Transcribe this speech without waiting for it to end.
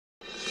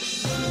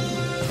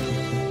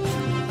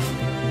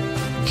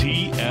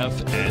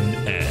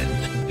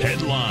TFNN.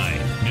 Headline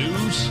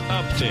News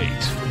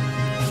Update.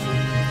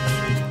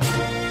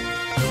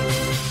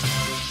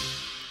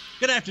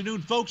 Good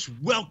afternoon, folks.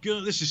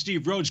 Welcome. This is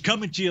Steve Rhodes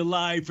coming to you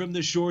live from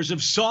the shores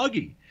of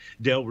soggy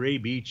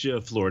Delray Beach,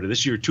 Florida. This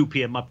is your 2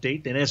 p.m.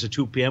 update. And as of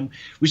 2 p.m.,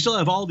 we still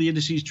have all the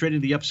indices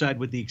trading the upside,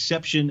 with the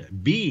exception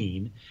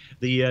being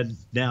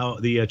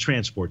the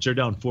transports. They're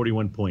down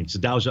 41 points. The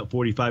Dow's up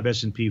 45,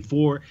 S&P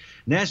 4,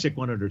 NASDAQ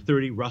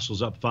 130,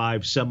 Russell's up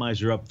 5,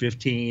 semis are up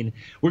 15.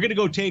 We're going to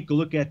go take a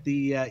look at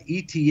the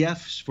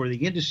ETFs for the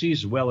indices,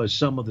 as well as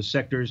some of the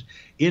sectors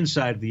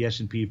inside of the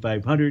S&P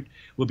 500.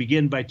 We'll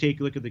begin by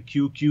taking a look at the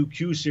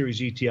QQQ series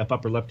ETF,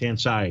 upper left-hand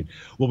side.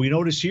 What we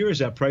notice here is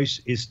that price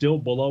is still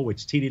below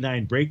its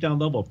TD9 breakdown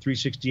level of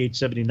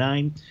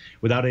 368.79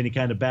 without any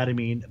kind of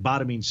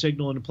bottoming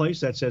signal in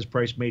place. That says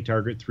price may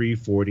target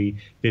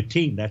 340.15.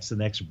 That's the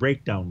next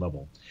breakdown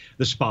level.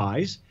 The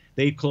SPYs,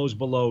 they close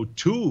below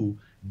two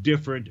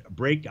different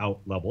breakout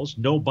levels.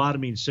 No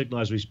bottoming signal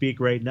as we speak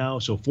right now,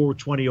 so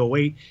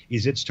 420.08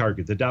 is its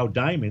target. The Dow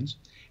Diamonds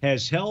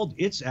has held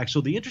its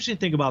actual. The interesting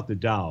thing about the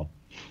Dow,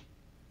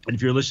 and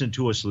if you're listening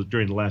to us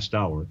during the last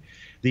hour,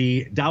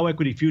 the Dow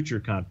equity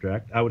future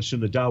contract, I would assume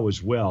the Dow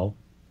as well,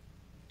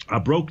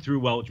 broke through,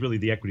 well, it's really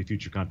the equity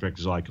future contract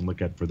is all I can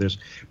look at for this,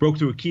 broke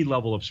through a key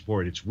level of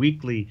support. It's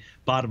weekly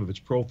bottom of its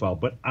profile.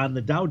 But on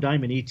the Dow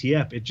Diamond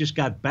ETF, it just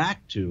got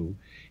back to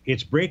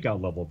its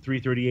breakout level,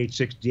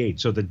 338.68.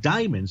 So the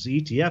Diamonds,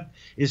 the ETF,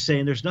 is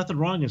saying there's nothing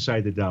wrong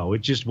inside the Dow.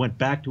 It just went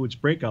back to its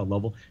breakout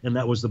level, and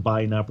that was the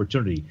buying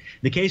opportunity.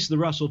 In the case of the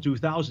Russell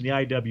 2000, the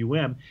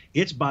IWM,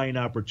 its buying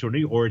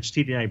opportunity, or its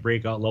TD9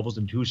 breakout levels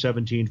in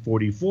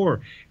 217.44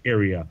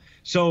 area.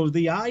 So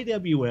the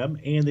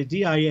IWM and the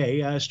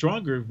DIA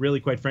stronger, really,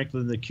 quite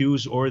frankly, than the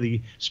Qs or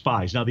the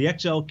SPYs. Now, the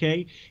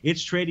XLK,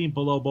 it's trading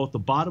below both the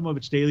bottom of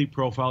its daily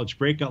profile, its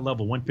breakout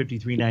level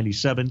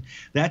 153.97.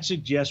 That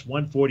suggests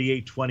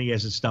 148.20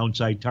 as its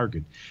downside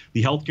target.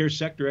 The healthcare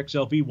sector,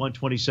 XLV,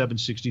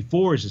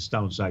 127.64 is its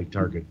downside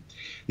target.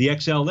 The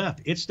XLF,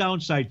 its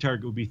downside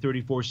target would be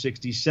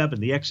 34.67.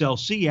 The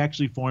XLC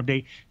actually formed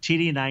a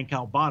TD9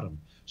 count bottom.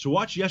 So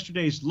watch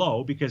yesterday's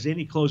low, because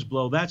any close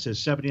below that says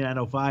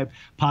 79.05,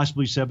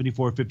 possibly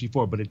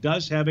 74.54. But it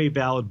does have a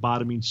valid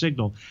bottoming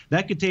signal.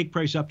 That could take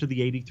price up to the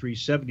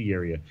 83.70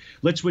 area.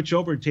 Let's switch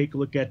over and take a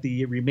look at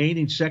the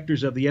remaining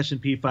sectors of the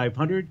S&P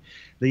 500.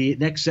 The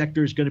next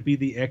sector is going to be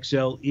the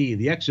XLE.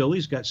 The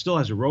XLE still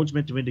has a Rhodes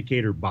Momentum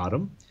Indicator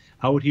bottom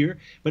out here,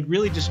 but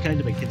really just kind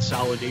of a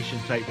consolidation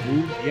type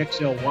move. The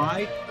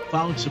XLY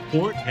found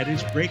support at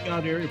its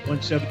breakout area of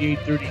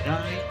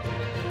 178.39.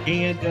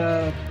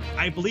 And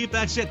I believe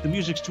that's it. The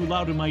music's too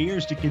loud in my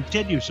ears to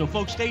continue. So,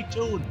 folks, stay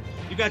tuned.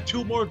 You got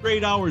 2 more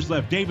great hours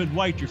left. David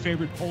White, your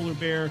favorite polar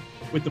bear,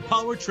 with the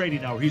Power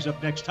Trading Hour. He's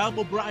up next. Tom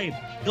O'Brien,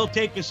 he'll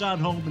take us on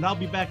home, and I'll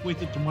be back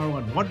with you tomorrow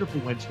on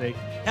Wonderful Wednesday.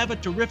 Have a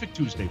terrific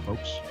Tuesday,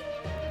 folks.